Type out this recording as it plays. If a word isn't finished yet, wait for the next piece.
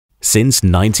Since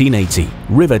 1980,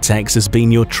 Rivertex has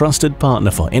been your trusted partner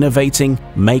for innovating,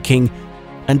 making,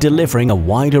 and delivering a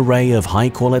wide array of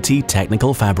high-quality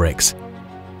technical fabrics.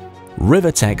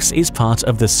 Rivertex is part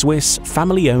of the Swiss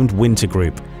family-owned Winter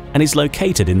Group and is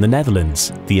located in the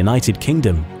Netherlands, the United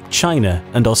Kingdom, China,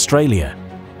 and Australia.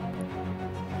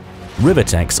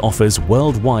 Rivertex offers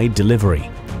worldwide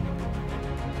delivery.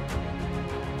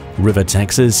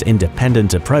 Rivertex's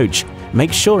independent approach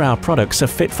makes sure our products are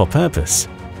fit for purpose,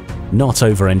 not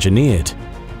over-engineered,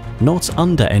 not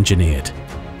under-engineered.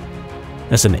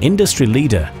 As an industry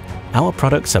leader, our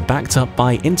products are backed up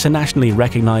by internationally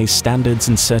recognized standards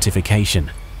and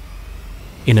certification.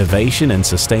 Innovation and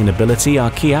sustainability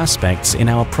are key aspects in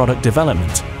our product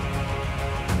development.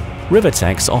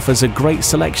 Rivertex offers a great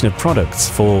selection of products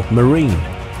for marine,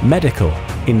 medical,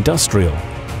 industrial,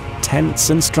 tents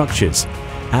and structures,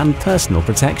 and personal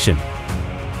protection.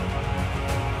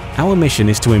 Our mission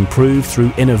is to improve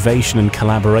through innovation and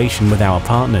collaboration with our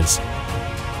partners.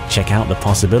 Check out the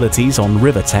possibilities on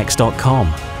rivertex.com.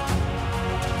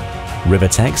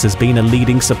 Rivertex has been a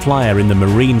leading supplier in the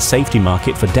marine safety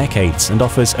market for decades and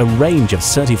offers a range of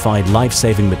certified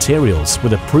life-saving materials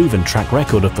with a proven track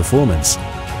record of performance.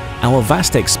 Our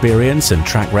vast experience and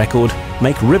track record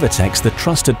make Rivertex the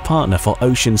trusted partner for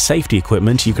ocean safety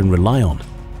equipment you can rely on.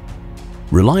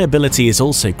 Reliability is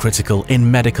also critical in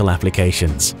medical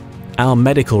applications. Our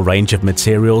medical range of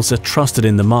materials are trusted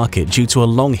in the market due to a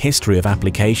long history of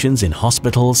applications in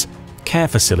hospitals, care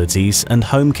facilities, and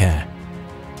home care.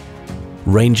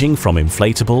 Ranging from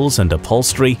inflatables and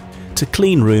upholstery to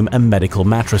clean room and medical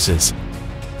mattresses.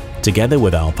 Together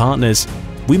with our partners,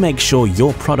 we make sure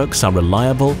your products are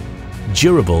reliable,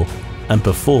 durable, and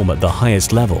perform at the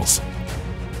highest levels.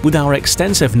 With our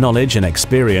extensive knowledge and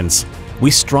experience, we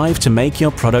strive to make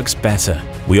your products better.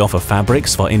 We offer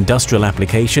fabrics for industrial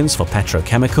applications for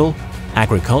petrochemical,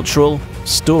 agricultural,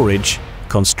 storage,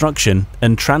 construction,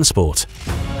 and transport.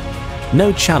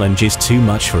 No challenge is too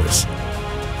much for us.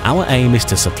 Our aim is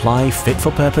to supply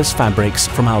fit-for-purpose fabrics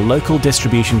from our local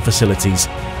distribution facilities,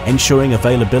 ensuring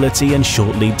availability and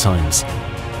short lead times.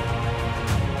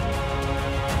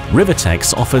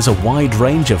 Rivertex offers a wide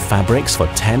range of fabrics for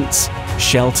tents,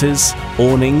 shelters,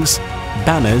 awnings,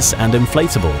 banners, and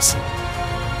inflatables.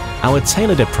 Our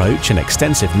tailored approach and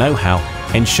extensive know-how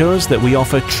ensures that we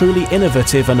offer truly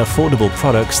innovative and affordable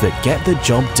products that get the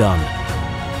job done.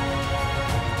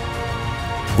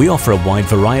 We offer a wide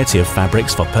variety of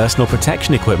fabrics for personal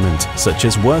protection equipment such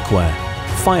as workwear,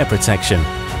 fire protection,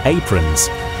 aprons,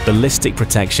 ballistic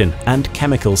protection, and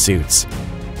chemical suits.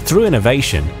 Through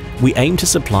innovation, we aim to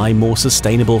supply more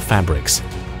sustainable fabrics.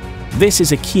 This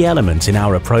is a key element in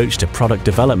our approach to product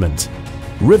development.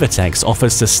 Rivertex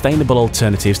offers sustainable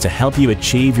alternatives to help you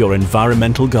achieve your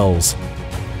environmental goals.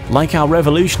 Like our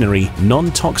revolutionary,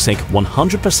 non-toxic,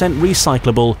 100%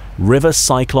 recyclable River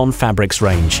Cyclone Fabrics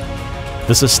range,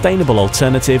 the sustainable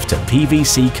alternative to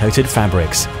PVC-coated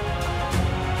fabrics.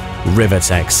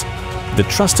 Rivertex, the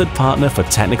trusted partner for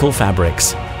technical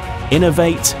fabrics.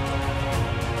 Innovate,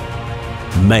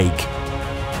 make,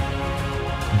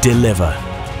 deliver.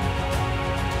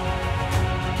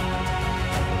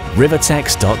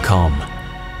 Rivertex.com